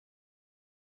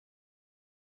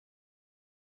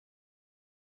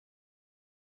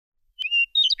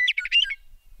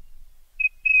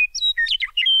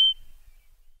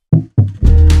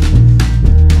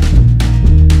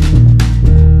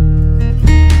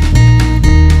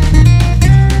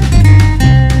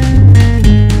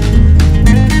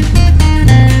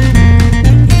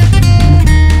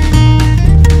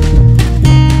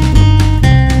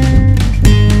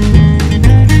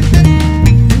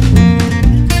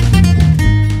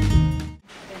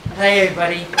Hi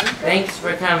everybody, thanks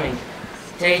for coming.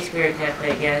 Today's Career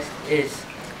Cafe guest is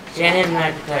Shannon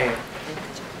McInyre.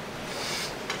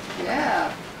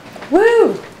 Yeah.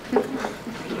 Woo!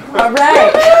 All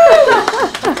right.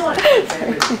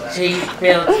 She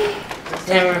built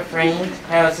timber frame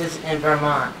houses in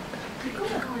Vermont.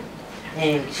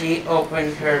 And she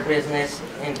opened her business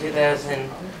in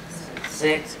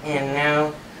 2006, and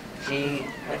now she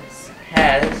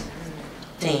has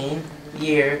 10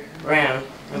 year-round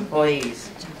employees.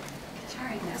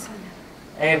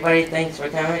 Everybody, thanks for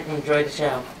coming. Enjoy the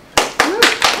show.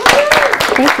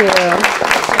 Thank you.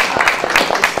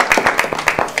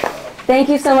 Thank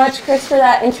you so much, Chris, for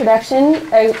that introduction.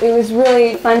 It was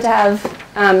really fun to have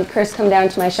Chris come down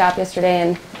to my shop yesterday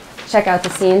and check out the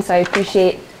scene, so I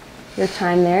appreciate your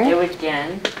time there. It was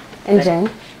Jen. And Jen.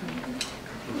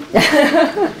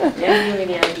 Jen gave me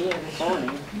the idea this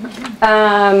morning.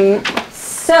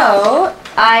 So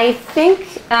I think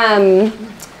I'm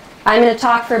going to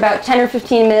talk for about 10 or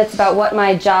 15 minutes about what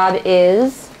my job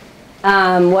is,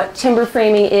 what timber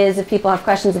framing is, if people have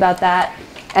questions about that.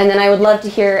 And then I would love to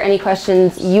hear any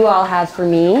questions you all have for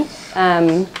me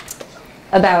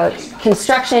about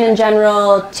construction in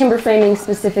general, timber framing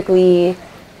specifically,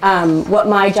 what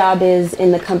my job is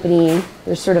in the company.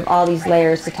 There's sort of all these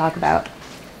layers to talk about.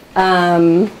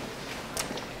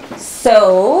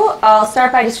 So I'll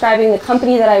start by describing the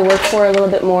company that I work for a little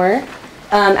bit more.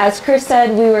 As Chris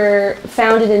said, we were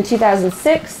founded in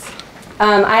 2006.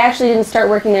 I actually didn't start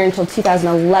working there until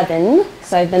 2011,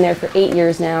 so I've been there for 8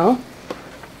 years now,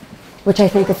 which I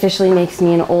think officially makes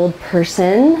me an old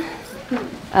person.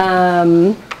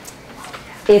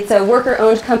 It's a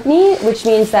worker-owned company, which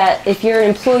means that if you're an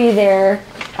employee there,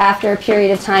 after a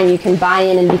period of time, you can buy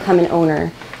in and become an owner.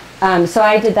 So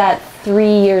I did that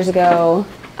 3 years ago,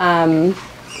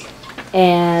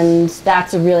 and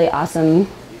that's a really awesome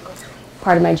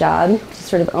part of my job, to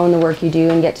sort of own the work you do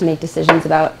and get to make decisions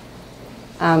about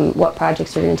what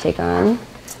projects you're going to take on.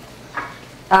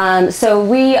 So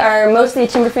we are mostly a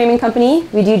timber framing company.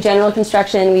 We do general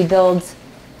construction. We build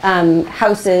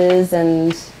houses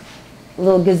and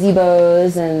little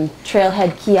gazebos and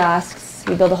trailhead kiosks.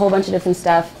 We build a whole bunch of different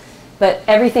stuff. But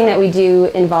everything that we do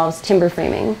involves timber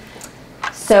framing.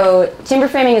 So timber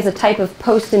framing is a type of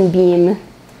post and beam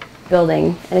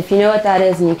building. And if you know what that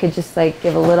is, and you could just like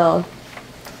give a little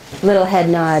head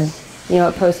nod, you know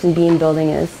what post and beam building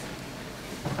is.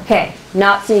 Okay,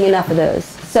 not seeing enough of those.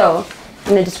 So I'm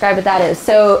going to describe what that is.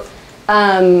 So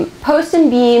post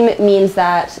and beam means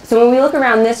that, so when we look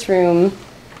around this room,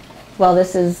 well,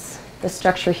 the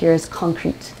structure here is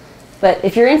concrete. But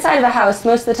if you're inside of a house,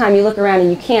 most of the time you look around and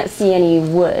you can't see any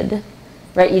wood,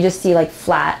 right? You just see like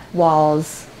flat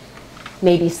walls,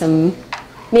 maybe you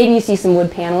see some wood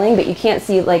paneling, but you can't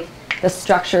see like the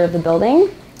structure of the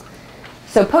building.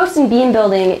 So post and beam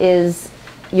building is,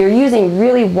 you're using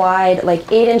really wide, like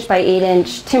 8-inch by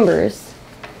 8-inch timbers.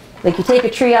 Like you take a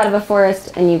tree out of a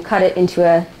forest and you cut it into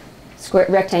a square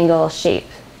rectangle shape,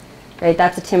 right?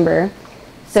 That's a timber.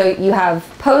 So you have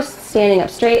posts standing up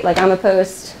straight, like I'm a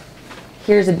post.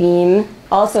 Here's a beam,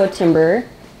 also a timber,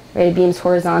 right? A beam's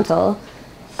horizontal.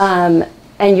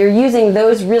 And you're using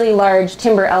those really large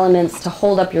timber elements to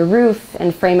hold up your roof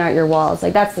and frame out your walls.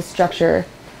 Like that's the structure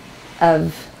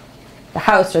of the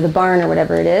house or the barn or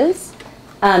whatever it is.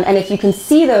 And if you can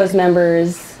see those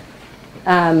members,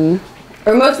 or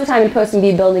most of the time in post and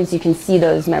beam buildings, you can see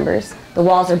those members. The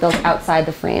walls are built outside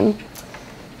the frame.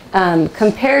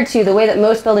 Compared to the way that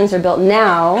most buildings are built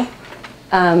now,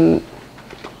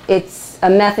 it's a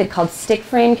method called stick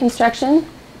frame construction.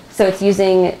 So it's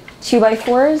using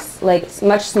 2x4s, like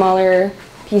much smaller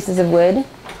pieces of wood.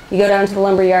 You go down to the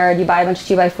lumber yard, you buy a bunch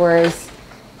of 2x4s,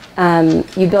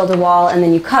 you build a wall, and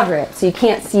then you cover it, so you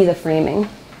can't see the framing.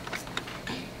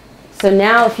 So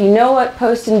now if you know what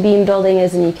post and beam building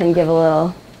is, and you can give a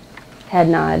little head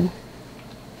nod,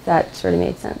 that sort of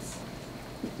made sense.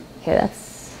 Okay,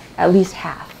 that's at least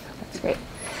half. That's great.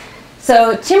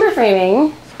 So timber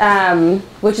framing,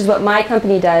 which is what my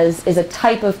company does, is a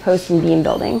type of post and beam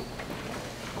building.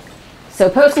 So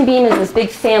post and beam is this big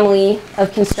family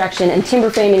of construction, and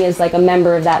timber framing is like a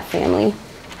member of that family.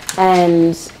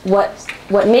 And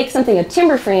what makes something a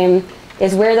timber frame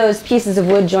is where those pieces of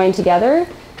wood join together.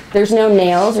 There's no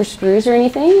nails or screws or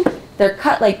anything. They're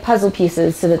cut like puzzle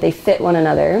pieces so that they fit one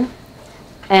another.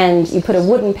 And you put a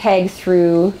wooden peg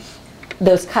through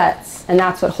those cuts, and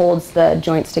that's what holds the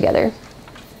joints together.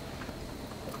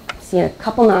 See a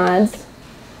couple nods.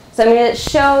 So I'm going to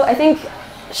show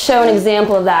an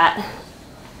example of that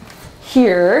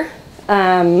here.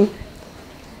 Some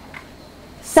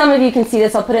of you can see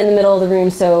this. I'll put it in the middle of the room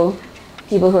so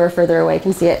people who are further away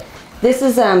can see it. This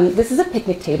is a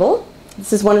picnic table.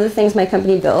 This is one of the things my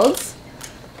company builds.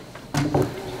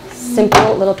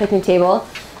 Simple little picnic table.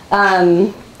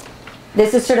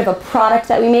 This is sort of a product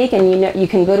that we make, and you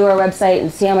can go to our website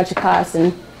and see how much it costs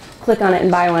and click on it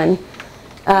and buy one.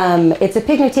 It's a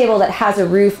picnic table that has a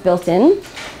roof built in.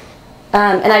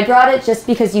 And I brought it just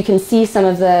because you can see some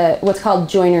of the what's called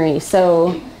joinery.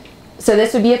 So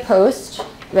this would be a post,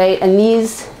 right? And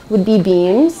these would be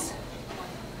beams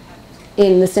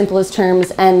in the simplest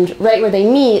terms. And right where they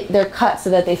meet, they're cut so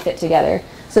that they fit together.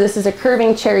 So this is a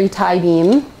curving cherry tie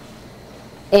beam.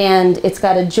 And it's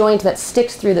got a joint that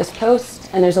sticks through this post.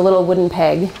 And there's a little wooden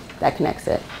peg that connects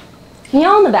it. Can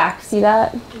y'all in the back see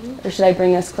that? Mm-hmm. Or should I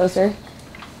bring this closer?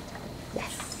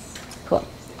 Yes. Cool.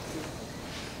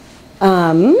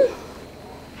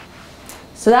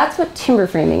 So that's what timber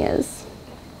framing is.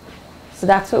 So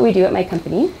that's what we do at my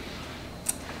company.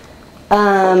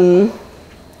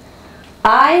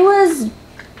 I was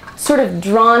sort of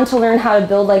drawn to learn how to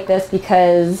build like this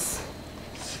because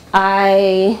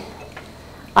I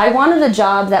wanted a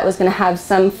job that was going to have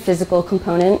some physical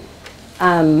component.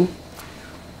 I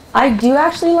do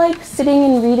actually like sitting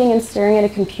and reading and staring at a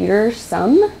computer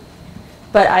some,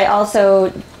 but I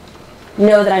also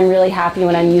know that I'm really happy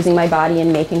when I'm using my body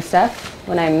and making stuff.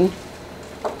 When I'm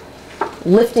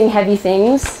lifting heavy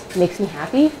things, it makes me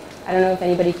happy. I don't know if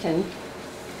anybody can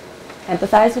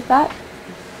empathize with that,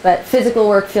 but physical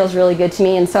work feels really good to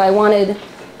me, and so I wanted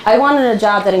a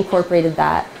job that incorporated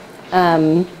that.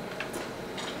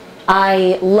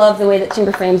 I love the way that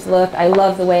timber frames look. I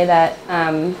love the way that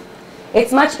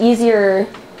it's much easier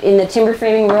in the timber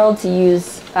framing world to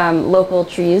use local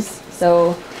trees.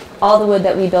 So all the wood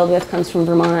that we build with comes from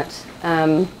Vermont.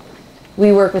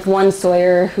 We work with one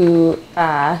sawyer who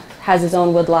has his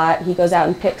own wood lot. He goes out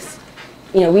and picks,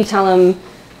 we tell him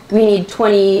we need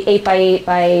 8 by 8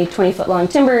 by 20 foot long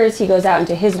timbers. He goes out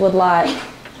into his wood lot,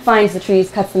 finds the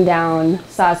trees, cuts them down,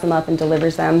 saws them up, and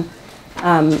delivers them.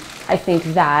 I think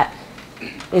that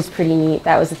is pretty neat.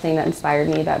 That was the thing that inspired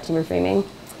me about timber framing.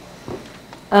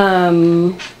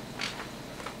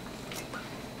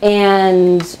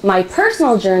 And my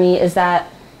personal journey is that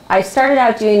I started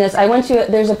out doing this. I went to,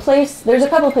 there's a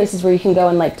couple of places where you can go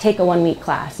and like take a 1-week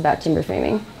class about timber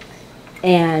framing.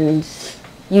 And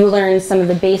you learn some of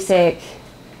the basic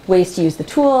ways to use the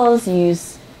tools. You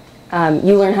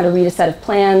learn how to read a set of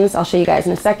plans. I'll show you guys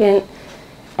in a second.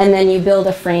 And then you build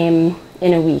a frame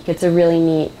in a week. It's a really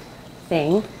neat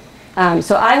thing.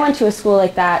 So I went to a school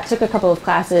like that, took a couple of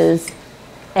classes,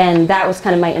 and that was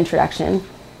kind of my introduction.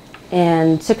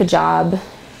 And took a job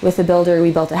with a builder.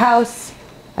 We built a house.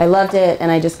 I loved it,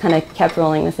 and I just kind of kept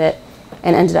rolling with it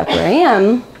and ended up where I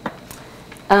am.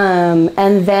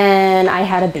 And then I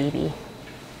had a baby.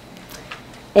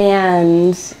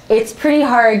 And it's pretty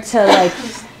hard to like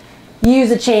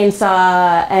use a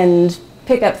chainsaw and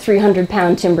pick up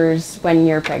 300-pound timbers when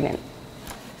you're pregnant.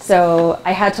 So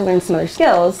I had to learn some other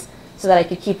skills so that I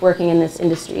could keep working in this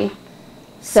industry.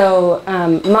 So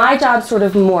my job sort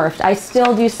of morphed. I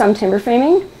still do some timber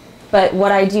framing, but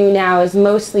what I do now is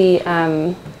mostly,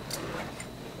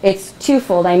 it's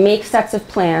twofold. I make sets of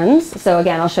plans, so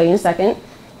again, I'll show you in a second,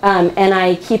 and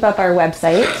I keep up our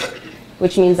website,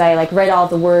 which means I like write all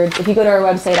the words. If you go to our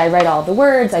website, I write all the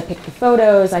words, I pick the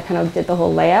photos, I kind of did the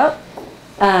whole layout.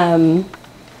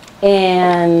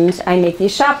 And I make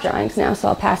these shop drawings now, so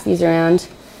I'll pass these around.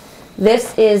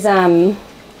 This is the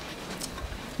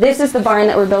barn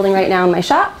that we're building right now in my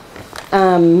shop.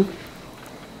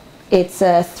 It's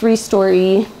a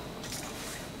 3-story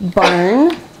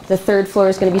barn. The 3rd floor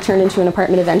is going to be turned into an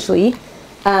apartment eventually.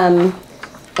 And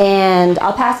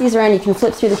I'll pass these around. You can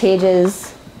flip through the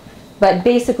pages. But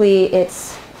basically,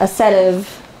 it's a set of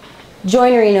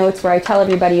joinery notes where I tell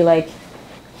everybody, like,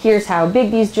 here's how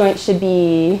big these joints should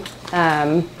be.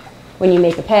 When you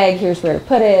make a peg, here's where to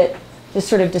put it. Just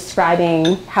sort of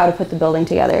describing how to put the building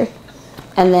together.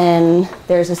 And then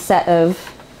there's a set of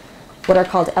what are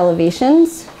called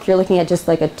elevations. If you're looking at just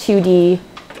like a 2D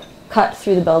cut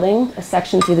through the building, a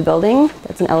section through the building,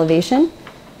 that's an elevation.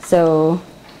 So,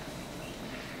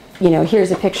 here's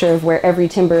a picture of where every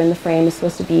timber in the frame is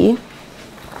supposed to be.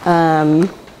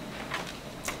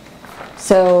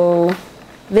 So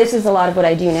this is a lot of what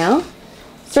I do now.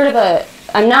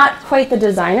 I'm not quite the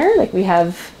designer, like we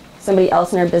have somebody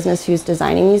else in our business who's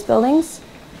designing these buildings,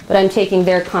 but I'm taking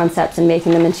their concepts and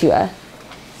making them into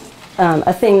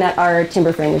a thing that our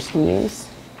timber framers can use.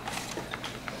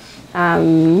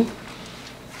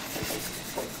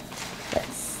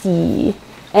 Let's see.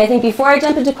 And I think before I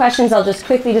jump into questions, I'll just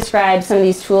quickly describe some of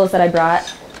these tools that I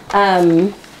brought.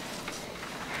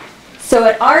 So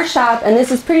at our shop, and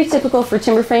this is pretty typical for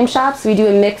timber frame shops, we do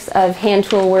a mix of hand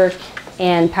tool work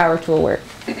and power tool work.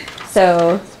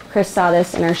 So Chris saw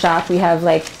this in our shop. We have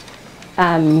like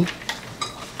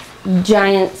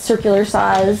giant circular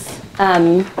saws.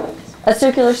 A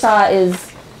circular saw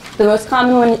is the most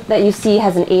common one that you see,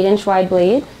 has an 8-inch wide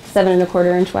blade,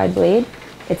 7¼ wide blade.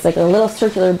 It's like a little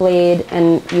circular blade,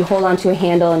 and you hold onto a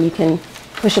handle and you can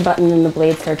push a button and the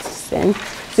blade starts to spin.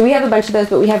 So we have a bunch of those,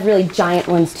 but we have really giant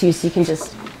ones too, so you can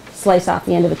just slice off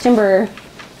the end of a timber.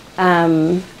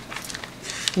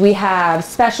 We have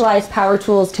specialized power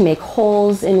tools to make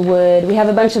holes in wood. We have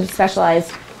a bunch of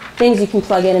specialized things you can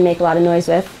plug in and make a lot of noise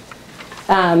with.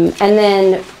 And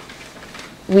then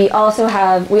we also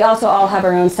all have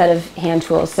our own set of hand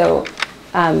tools. So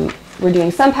we're doing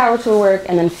some power tool work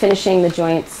and then finishing the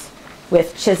joints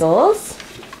with chisels,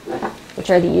 which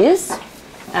are these.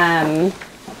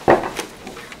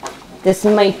 This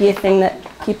might be a thing that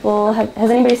people have.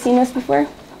 Has anybody seen this before?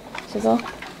 Chisel?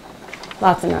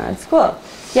 Lots of nods. Cool.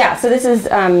 Yeah, so this is,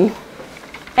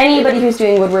 anybody who's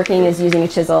doing woodworking is using a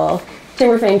chisel.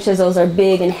 Timber frame chisels are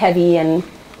big and heavy, and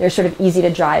they're sort of easy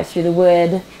to drive through the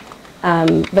wood.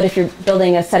 But if you're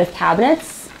building a set of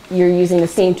cabinets, you're using the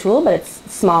same tool, but it's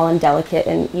small and delicate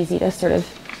and easy to sort of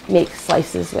make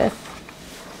slices with.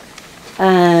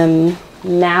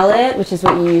 Mallet, which is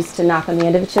what you use to knock on the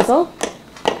end of a chisel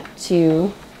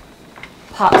to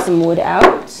pop some wood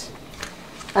out.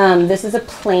 This is a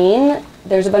plane.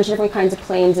 There's a bunch of different kinds of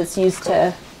planes. It's used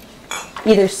to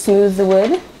either smooth the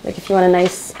wood, like if you want a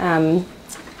nice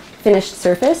finished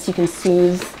surface, you can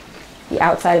smooth the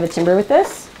outside of a timber with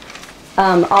this.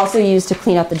 Also used to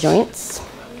clean up the joints.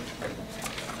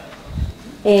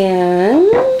 And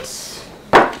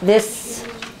this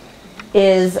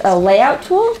is a layout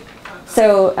tool.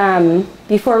 So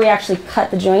before we actually cut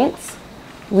the joints,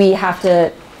 we have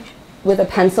to, with a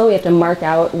pencil, we have to mark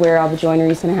out where all the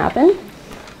joinery is going to happen.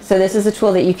 So this is a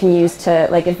tool that you can use to,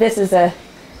 like if this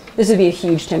would be a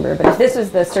huge timber, but if this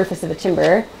was the surface of a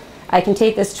timber, I can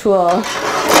take this tool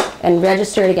and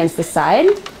register it against the side.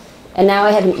 And now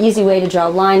I have an easy way to draw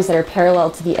lines that are parallel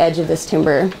to the edge of this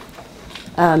timber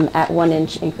at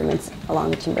 1-inch increments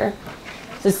along the timber.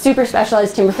 So it's a super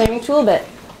specialized timber framing tool, but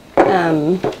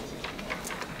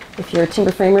if you're a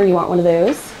timber framer, you want one of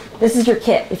those. This is your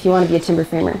kit if you want to be a timber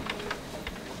framer.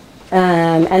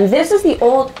 And this is the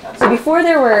old, so before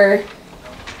there were,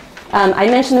 I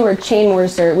mentioned the word chain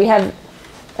mortiser. We have,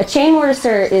 a chain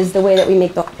mortiser is the way that we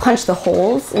punch the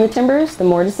holes in the timbers, the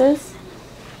mortises.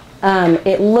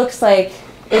 It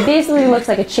basically looks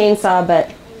like a chainsaw,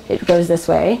 but it goes this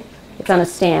way. It's on a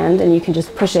stand, and you can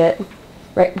just push it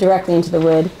right directly into the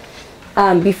wood.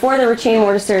 Before there were chain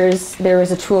mortisers, there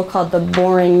was a tool called the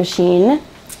boring machine,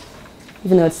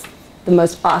 even though it's the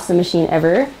most awesome machine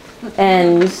ever.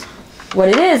 And what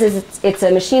it is it's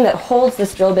a machine that holds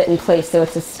this drill bit in place. So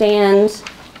it's a stand.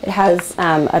 It has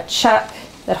a chuck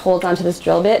that holds onto this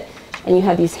drill bit, and you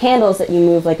have these handles that you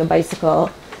move like a bicycle,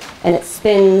 and it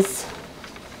spins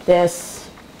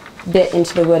this bit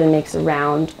into the wood and makes a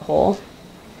round hole.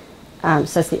 So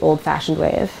that's the old-fashioned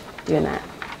way of doing that.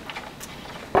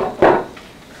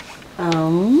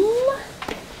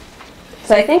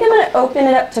 So I think I'm going to open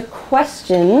it up to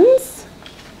questions.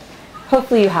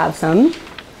 Hopefully you have some.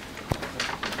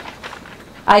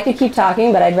 I could keep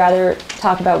talking, but I'd rather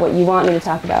talk about what you want me to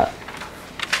talk about.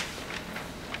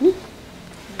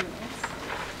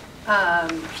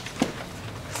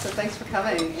 So thanks for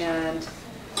coming. And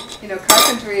you know,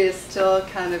 carpentry is still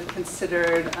kind of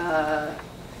considered a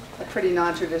pretty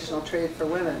non-traditional trade for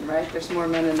women, right? There's more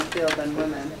men in the field than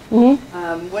women.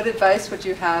 Mm-hmm. What advice would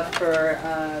you have for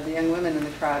the young women in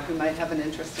the crowd who might have an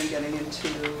interest in getting into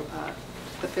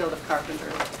the field of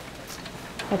carpentry?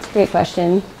 That's a great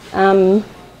question.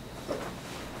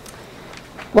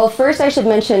 Well, first I should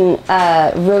mention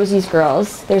Rosie's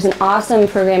Girls. There's an awesome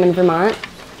program in Vermont.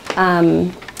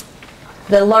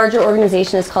 The larger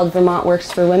organization is called Vermont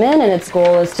Works for Women, and its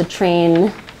goal is to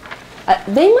train,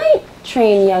 they might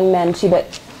train young men too,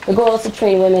 but the goal is to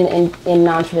train women in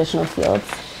non-traditional fields.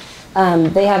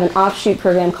 They have an offshoot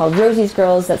program called Rosie's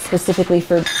Girls that's specifically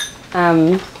for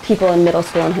people in middle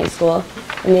school and high school,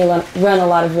 and they run a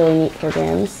lot of really neat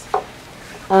programs.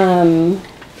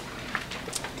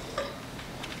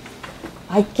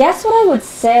 I guess what I would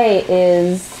say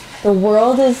is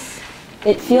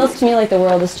it feels to me like the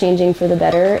world is changing for the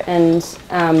better, and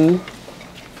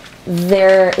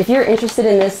if you're interested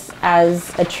in this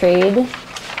as a trade,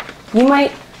 you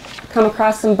might come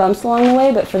across some bumps along the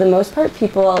way, but for the most part,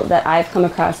 people that I've come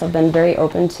across have been very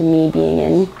open to me being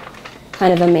in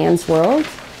kind of a man's world.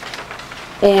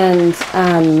 And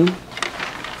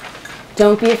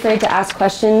don't be afraid to ask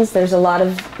questions. There's a lot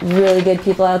of really good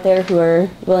people out there who are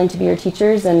willing to be your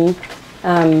teachers, and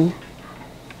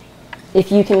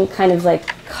if you can kind of like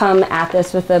come at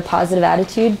this with a positive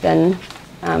attitude, then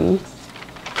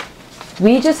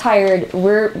we just hired,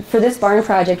 for this barn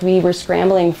project, we were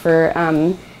scrambling for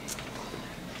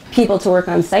people to work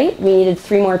on site. We needed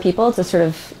 3 more people to sort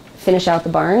of finish out the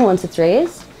barn once it's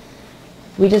raised.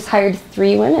 We just hired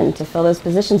 3 women to fill those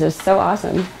positions. It was so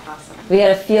awesome. We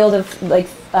had a field of like,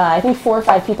 I think 4 or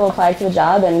 5 people applied for the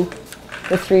job, and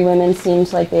the 3 women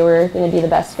seemed like they were going to be the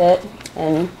best fit.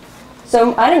 And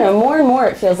so, I don't know, more and more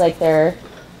it feels like there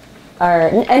are,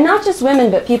 and not just women,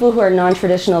 but people who are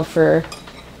non-traditional for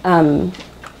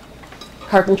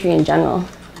carpentry in general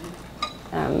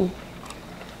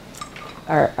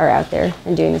are out there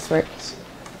and doing this work.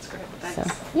 That's great.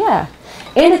 Thanks. So, yeah.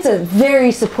 And it's a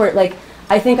very like,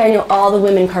 I think I know all the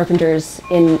women carpenters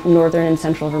in northern and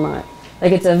central Vermont.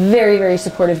 Like, it's a very, very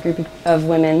supportive group of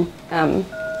women,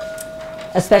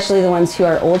 especially the ones who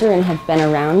are older and have been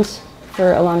around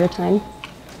for a longer time.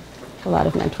 A lot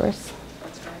of mentors.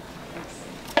 That's great.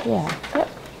 Thanks. Yeah. Yep.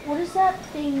 What is that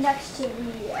thing next to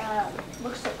the,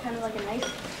 looks like kind of like a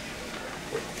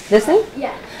knife? This thing?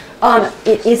 Yeah.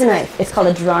 It is a knife. It's called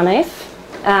a draw knife.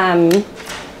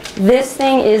 This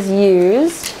thing is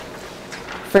used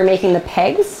for making the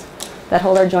pegs that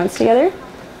hold our joints together.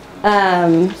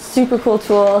 Super cool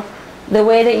tool. The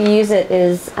way that you use it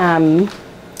is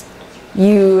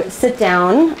you sit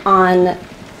down on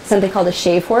something called a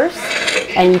shave horse,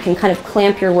 and you can kind of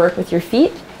clamp your work with your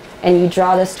feet, and you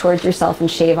draw this towards yourself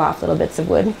and shave off little bits of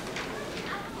wood.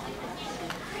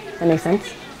 That makes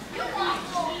sense?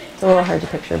 It's a little hard to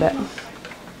picture, but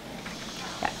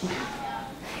yeah.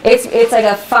 It's like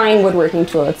a fine woodworking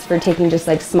tool. It's for taking just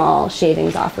like small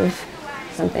shavings off of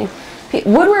something.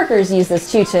 Woodworkers use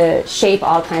this too to shape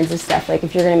all kinds of stuff. Like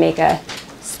if you're going to make a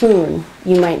spoon,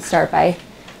 you might start by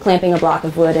clamping a block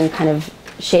of wood and kind of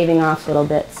shaving off little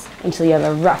bits until you have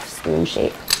a rough spoon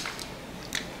shape.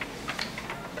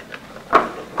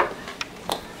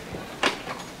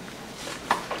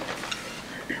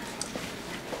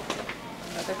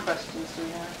 Other questions do you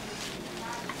have?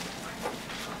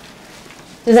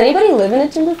 Does anybody live in a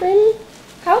timber frame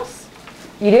house?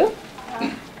 You do?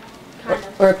 Kind of.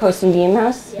 Or a post and beam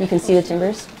house? You can see the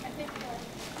timbers?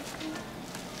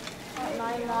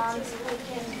 My mom's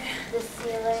making the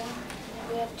ceiling.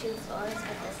 We have 2 floors,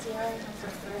 but the ceiling is the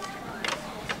first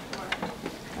floor.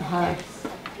 Uh-huh. There's a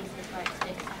piece of part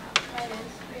sticks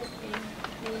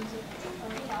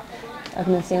out. Up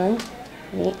in the ceiling?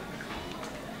 Neat.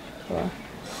 Cool.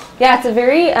 Yeah, it's a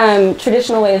very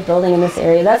traditional way of building in this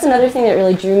area. That's another thing that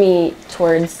really drew me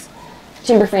towards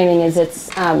timber framing is it's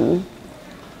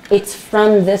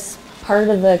from this part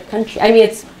of the country. I mean,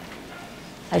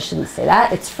 I shouldn't say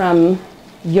that. It's from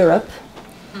Europe.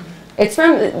 It's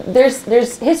from, there's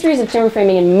histories of timber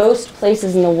framing in most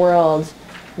places in the world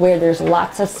where there's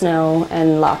lots of snow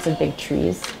and lots of big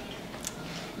trees.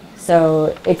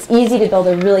 So it's easy to build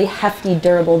a really hefty,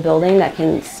 durable building that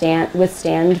can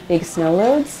withstand big snow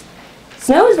loads.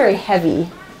 Snow is very heavy.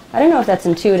 I don't know if that's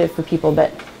intuitive for people,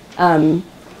 but I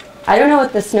don't know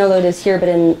what the snow load is here, but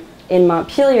in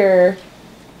Montpelier,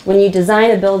 when you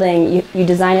design a building, you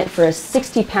design it for a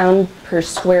 60-pound per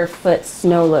square foot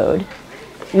snow load,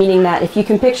 meaning that if you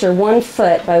can picture 1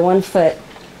 foot by 1 foot,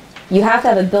 you have to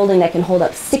have a building that can hold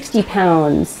up 60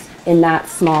 pounds in that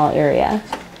small area.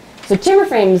 So timber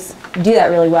frames do that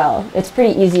really well. It's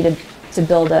pretty easy to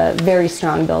build a very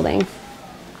strong building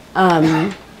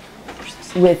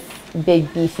with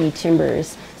big beefy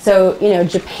timbers. So, you know,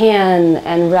 Japan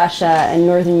and Russia and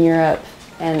Northern Europe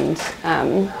and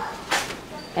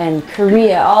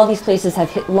Korea, all these places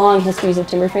have long histories of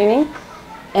timber framing.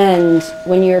 And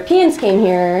when Europeans came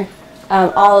here,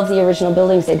 all of the original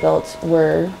buildings they built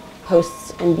were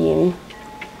posts and beam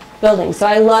buildings. So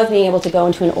I love being able to go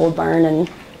into an old barn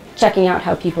and checking out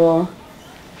how people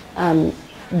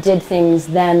did things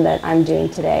then that I'm doing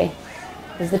today.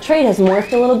 Because the trade has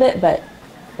morphed a little bit, but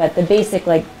the basic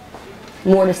like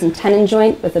mortise and tenon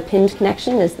joint with a pinned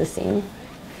connection is the same.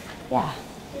 Yeah.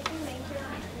 Did you make your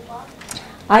own toolbox?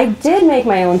 I did make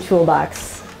my own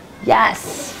toolbox.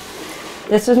 Yes.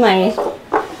 This was one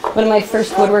of my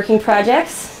first woodworking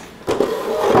projects.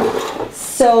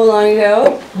 So long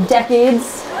ago,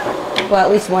 decades, well, at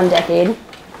least 1 decade.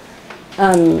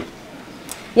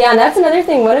 Yeah, and that's another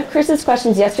thing. One of Chris's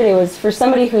questions yesterday was for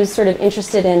somebody who's sort of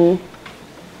interested in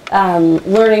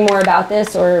learning more about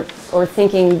this or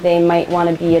thinking they might want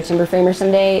to be a timber framer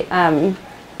someday,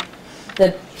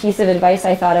 the piece of advice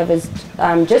I thought of is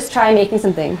just try making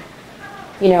something.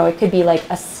 You know, it could be like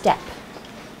a step.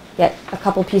 get a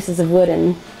couple pieces of wood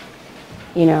and,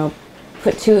 you know,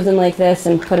 put two of them like this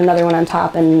and put another one on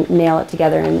top and nail it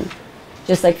together and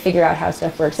just like figure out how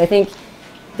stuff works. I think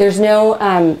there's no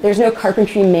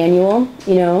carpentry manual,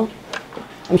 you know.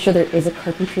 I'm sure there is a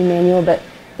carpentry manual, but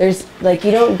there's like,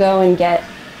 you don't go and get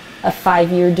a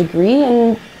 5-year degree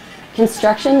in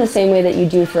construction the same way that you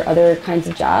do for other kinds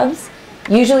of jobs.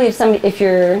 Usually if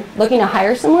you're looking to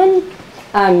hire someone,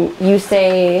 you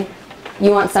say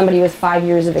you want somebody with 5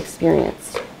 years of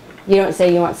experience. You don't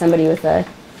say you want somebody with a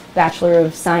Bachelor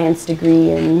of Science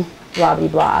degree and blah, blah,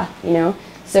 blah, you know?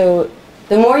 So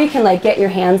the more you can like get your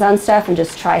hands on stuff and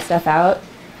just try stuff out,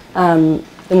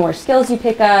 the more skills you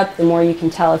pick up, the more you can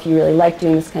tell if you really like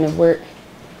doing this kind of work.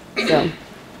 So,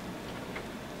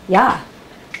 yeah,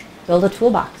 build a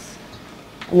toolbox.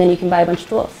 And then you can buy a bunch of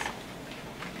tools.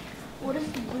 What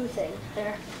is the blue thing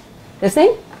there? This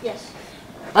thing? Yes.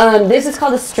 This is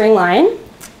called a string line.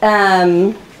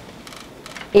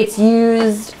 It's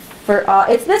used for,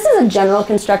 this is a general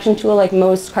construction tool, like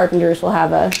most carpenters will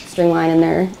have a string line in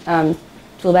their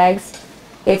tool bags.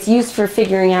 It's used for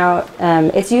figuring out,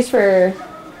 it's used for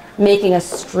making a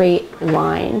straight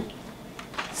line.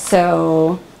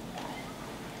 So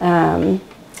the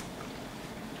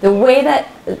way that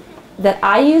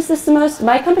I use this the most,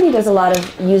 my company does a lot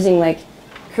of using like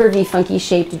curvy, funky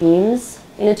shaped beams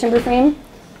in a timber frame.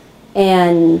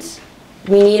 And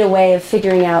we need a way of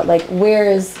figuring out like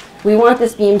we want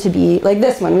this beam to be like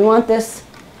this one. We want this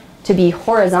to be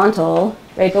horizontal,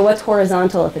 right? But what's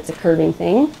horizontal if it's a curving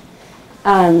thing?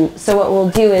 So what we'll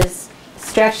do is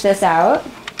stretch this out.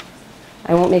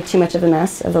 I won't make too much of a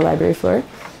mess of the library floor.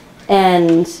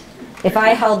 And if I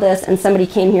held this and somebody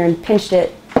came here and pinched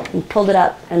it and pulled it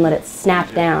up and let it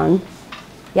snap down,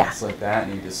 yeah. Just like that,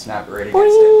 and you just snap it right against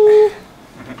Boing. it.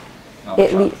 No, go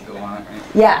on it,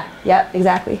 right? Yeah,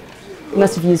 exactly. You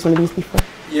must have used one of these before.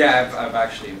 Yeah, I've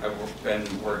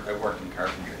worked in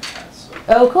carpentry in the past, so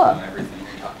Oh, cool. I know everything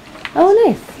you're talking about. Oh,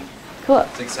 nice. Cool.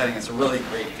 It's exciting. It's a really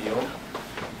great field.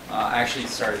 I actually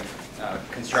started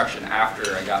construction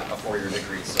after I got a 4-year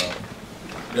degree, so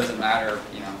it doesn't matter,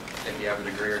 you know, if you have a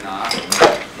degree or not.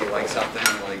 If you like something,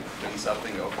 you like doing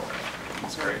something, go for it.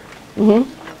 It's great. Mm-hmm.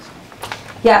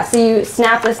 Yeah, so you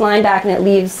snap this line back and it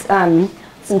leaves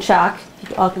some chalk.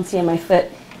 You all can see on my foot.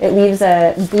 It leaves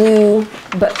a blue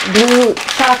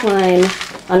chalk line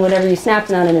on whatever you snapped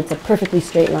it on, and it's a perfectly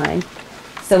straight line.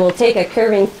 So we'll take a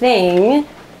curving thing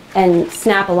and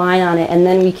snap a line on it, and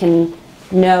then we can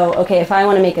know, okay, if I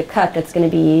want to make a cut that's going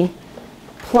to be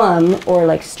plumb or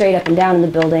like straight up and down in the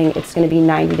building, it's going to be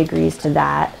 90 degrees to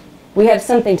that. We have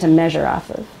something to measure off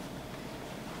of.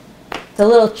 It's a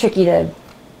little tricky to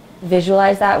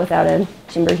visualize that without a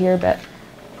timber here, but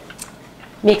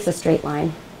makes a straight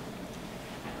line.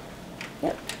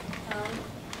 Yep.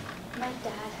 My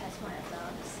dad has one of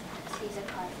those. He's a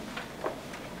carpenter.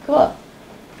 Cool.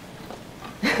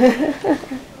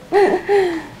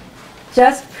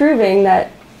 Just proving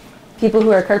that people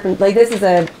who are carpenters, like this is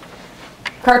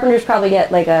carpenters probably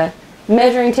get like a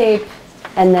measuring tape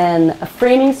and then a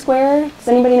framing square. Does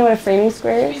anybody know what a framing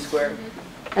square is? Speed square.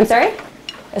 I'm sorry?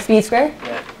 A speed square?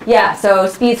 Yeah. Yeah, so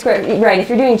speed square, right, if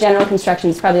you're doing general construction,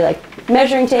 it's probably like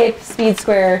measuring tape, speed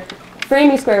square,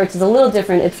 framing square, which is a little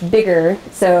different, it's bigger,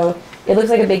 so it looks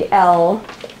like a big L.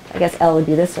 I guess L would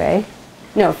be this way.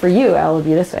 No, for you, L would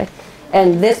be this way.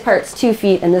 And this part's 2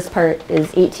 feet and this part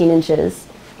is 18 inches.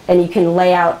 And you can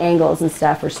lay out angles and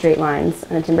stuff or straight lines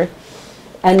on a timber.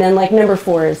 And then like number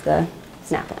 4 is the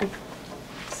snap line.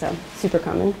 So super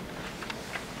common.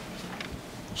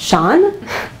 Sean?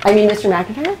 I mean, Mr.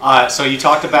 McInyre? So you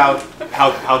talked about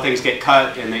how things get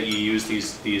cut and that you use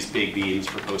these big beams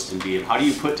for post and beam. How do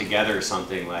you put together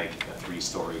something like a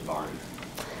 3-story barn?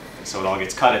 And so it all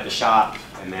gets cut at the shop,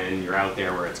 and then you're out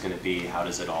there where it's going to be. How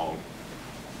does it all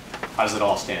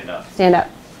stand up? Stand up.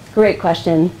 Great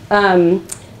question.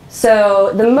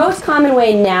 So the most common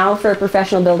way now for a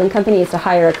professional building company is to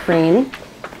hire a crane.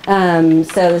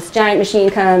 So this giant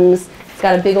machine comes. It's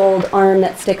got a big old arm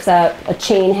that sticks up. A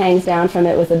chain hangs down from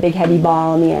it with a big heavy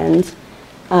ball on the end.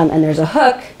 And there's a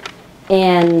hook.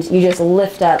 And you just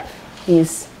lift up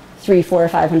these 300, 400, or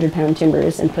 500 pound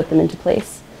timbers and put them into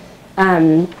place.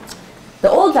 The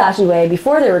old-fashioned way,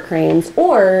 before there were cranes,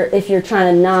 or if you're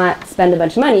trying to not spend a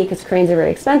bunch of money because cranes are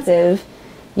very expensive,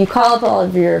 you call up all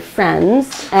of your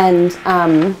friends, and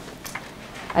I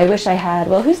wish I had,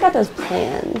 well, who's got those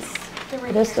plans?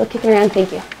 Are those still kicking around?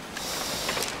 Thank you.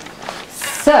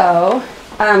 So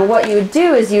what you would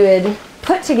do is you would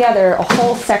put together a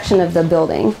whole section of the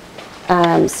building.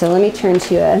 So let me turn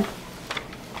to a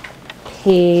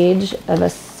page of a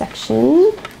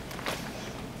section.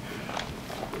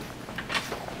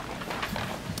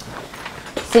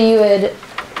 So you would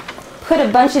put a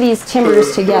bunch of these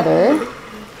timbers together.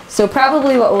 So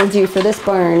probably what we'll do for this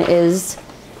barn is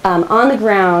on the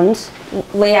ground,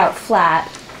 lay out flat,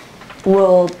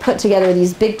 we'll put together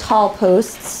these big tall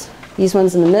posts, these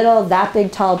ones in the middle, that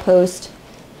big tall post,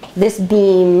 this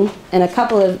beam, and a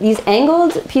couple of these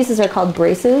angled pieces are called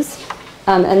braces,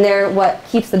 and they're what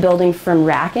keeps the building from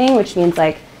racking, which means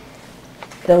like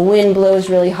the wind blows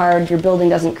really hard, your building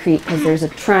doesn't creak because there's a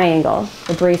triangle.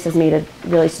 The brace is made a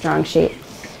really strong shape.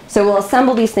 So we'll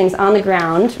assemble these things on the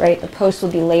ground, right? The post will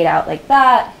be laid out like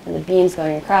that, and the beams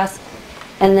going across.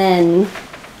 And then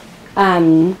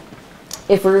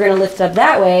if we're going to lift it up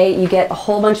that way, you get a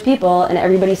whole bunch of people, and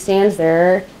everybody stands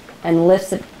there and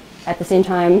lifts it at the same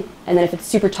time. And then if it's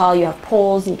super tall, you have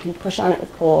poles, and you can push on it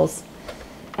with poles,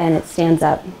 and it stands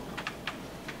up,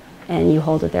 and you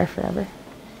hold it there forever.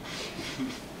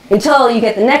 Until you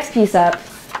get the next piece up,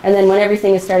 and then when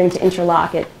everything is starting to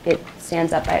interlock, it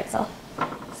stands up by itself.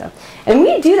 So, and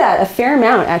we do that a fair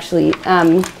amount, actually.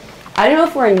 I don't know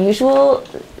if we're unusual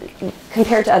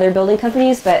compared to other building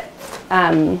companies, but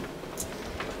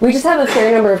we just have a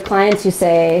fair number of clients who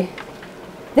say,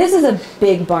 this is a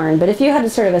big barn, but if you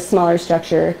had sort of a smaller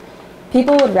structure,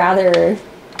 people would rather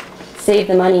save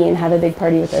the money and have a big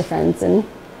party with their friends and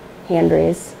hand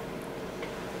raise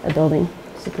a building.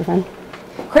 Super fun.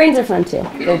 Cranes are fun too. You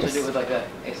can also do it with like an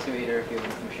excavator if you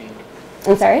have a machine.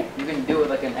 I'm sorry? You can do it with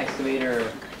like an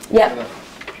excavator. Yep.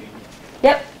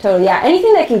 Yep, totally. Yeah,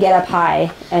 anything that can get up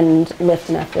high and lift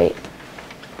enough weight.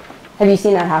 Have you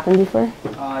seen that happen before?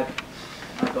 I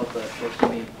built the first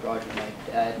to-me garage with my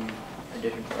dad in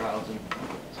addition to our house and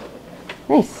stuff like that.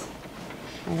 Nice.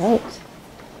 All right.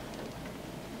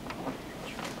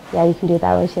 Yeah, you can do it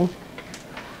that way too.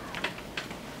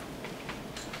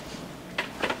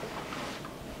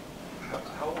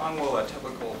 How long will a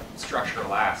typical structure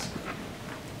last,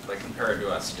 like compared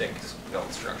to a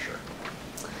stick-built structure?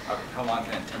 How long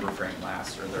can a timber frame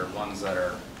last? Are there ones that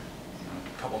are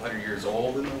a couple hundred years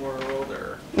old in the world,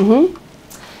 or? Mm-hmm.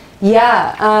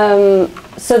 Yeah.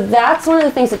 So that's one of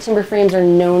the things that timber frames are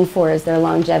known for is their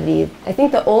longevity. I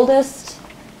think the oldest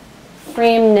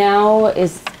frame now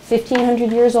is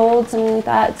 1,500 years old, something like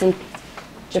that. It's in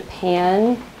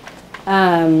Japan.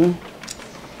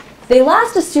 They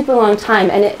last a super long time,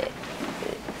 and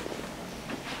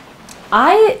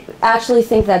I actually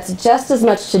think that's just as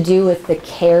much to do with the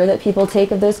care that people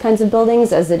take of those kinds of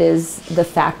buildings as it is the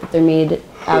fact that they're made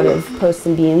out of posts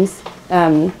and beams.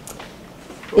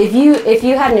 If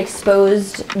you had an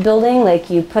exposed building, like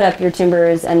you put up your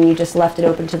timbers and you just left it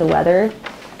open to the weather,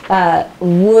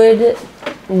 wood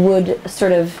would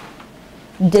sort of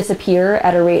disappear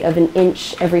at a rate of an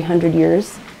inch every 100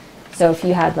 years. So if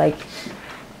you had like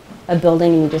a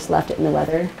building and you just left it in the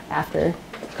weather, after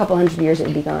a couple hundred years it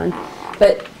would be gone.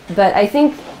 But I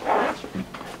think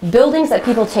buildings that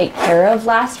people take care of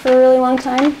last for a really long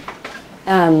time.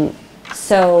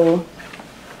 So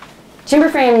timber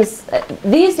frames,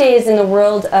 these days in the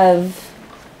world of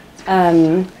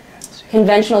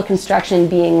conventional construction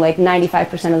being like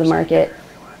 95% of the market,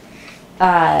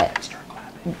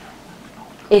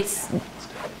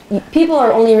 people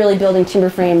are only really building timber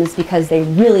frames because they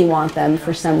really want them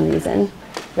for some reason,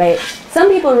 right? Some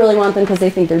people really want them because they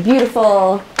think they're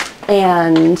beautiful,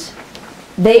 and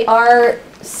they are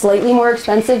slightly more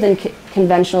expensive than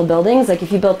conventional buildings. Like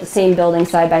if you built the same building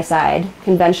side by side,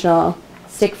 conventional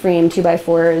stick frame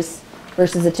 2x4s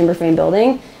versus a timber frame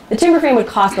building, the timber frame would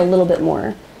cost a little bit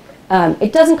more.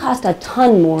 It doesn't cost a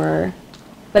ton more,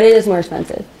 but it is more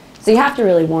expensive. So you have to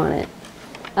really want it.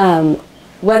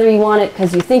 Whether you want it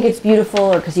because you think it's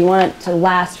beautiful, or because you want it to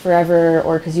last forever,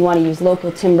 or because you want to use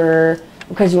local timber, or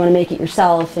because you want to make it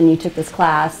yourself and you took this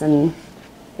class and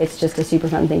it's just a super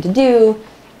fun thing to do,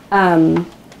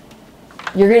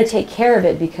 you're going to take care of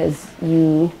it because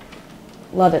you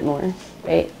love it more,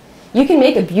 right? You can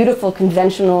make a beautiful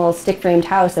conventional stick-framed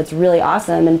house that's really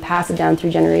awesome and pass it down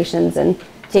through generations and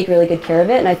take really good care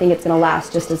of it, and I think it's going to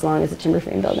last just as long as a timber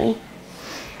frame building.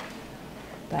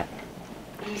 But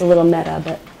it's a little meta,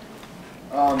 but.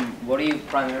 What do you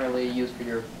primarily use for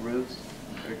your roofs,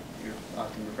 or your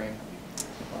timber frame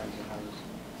barns and houses?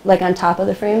 Like on top of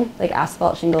the frame, like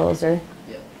asphalt shingles, or?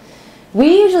 Yeah.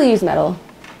 We usually use metal.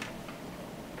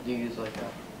 Do you use like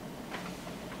a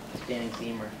standing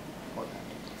seam or what?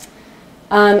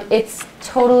 It's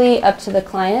totally up to the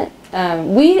client.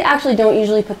 We actually don't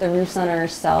usually put the roofs on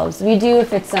ourselves. We do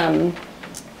if it's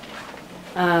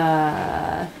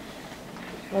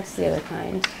what's the other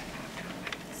kind?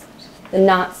 The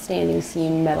not standing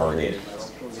seam metal roof.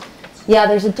 Yeah,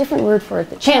 there's a different word for it.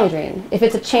 The channel drain. If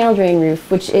it's a channel drain roof,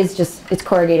 which is just, it's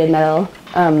corrugated metal,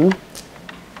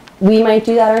 we might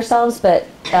do that ourselves, but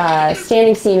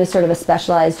standing seam is sort of a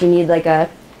specialized, you need like a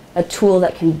tool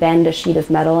that can bend a sheet of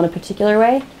metal in a particular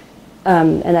way,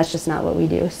 and that's just not what we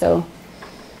do. So,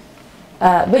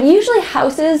 but usually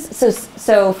houses,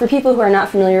 so for people who are not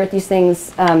familiar with these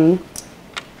things, metal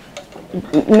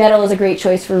is a great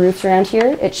choice for roofs around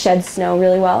here. It sheds snow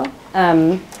really well,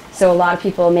 so a lot of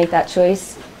people make that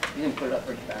choice. You can put it up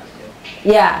pretty fast, too.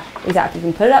 Yeah, exactly. You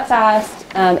can put it up fast.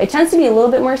 It tends to be a little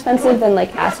bit more expensive than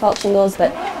like asphalt shingles,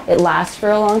 but it lasts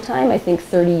for a long time. I think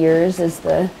 30 years is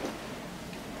the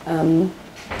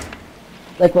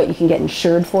like what you can get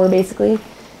insured for, basically.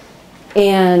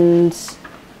 And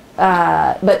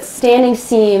but standing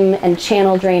seam and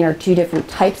channel drain are two different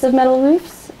types of metal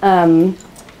roofs. And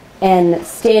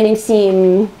standing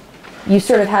seam, you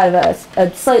sort of have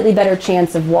a slightly better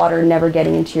chance of water never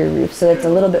getting into your roof. So it's a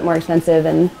little bit more expensive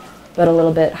but a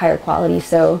little bit higher quality.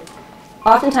 So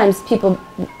oftentimes people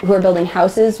who are building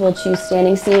houses will choose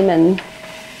standing seam, and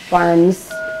barns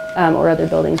or other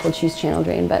buildings will choose channel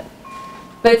drain. But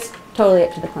it's totally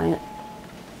up to the client.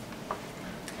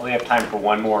 We have time for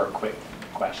one more quick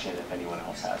question if anyone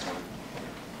else has one.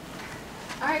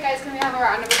 All right, guys, can we have a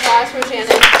round of applause for Shannon?